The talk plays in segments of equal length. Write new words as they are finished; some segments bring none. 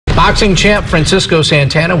Boxing champ Francisco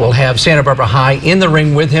Santana will have Santa Barbara High in the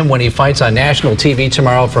ring with him when he fights on national TV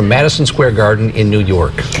tomorrow from Madison Square Garden in New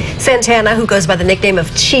York. Santana, who goes by the nickname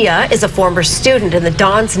of Chia, is a former student in the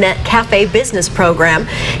Don's Net Cafe business program.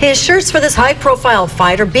 His shirts for this high-profile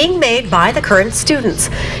fight are being made by the current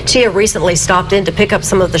students. Chia recently stopped in to pick up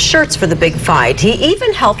some of the shirts for the big fight. He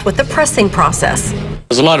even helped with the pressing process. There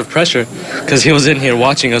was a lot of pressure because he was in here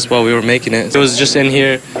watching us while we were making it. He was just in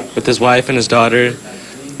here with his wife and his daughter.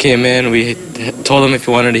 Came in, we told him if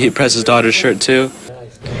he wanted to heat press his daughter's shirt too.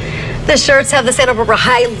 The shirts have the Santa Barbara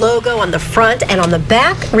High logo on the front, and on the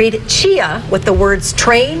back read Chia with the words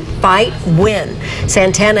train, fight, win.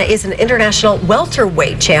 Santana is an international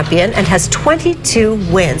welterweight champion and has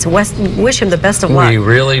 22 wins. Wish him the best of luck. We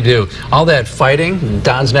really do. All that fighting,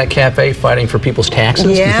 Don's Net Cafe fighting for people's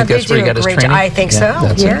taxes. Yeah, do you think that's where he got his training? I think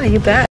so. Yeah, you bet.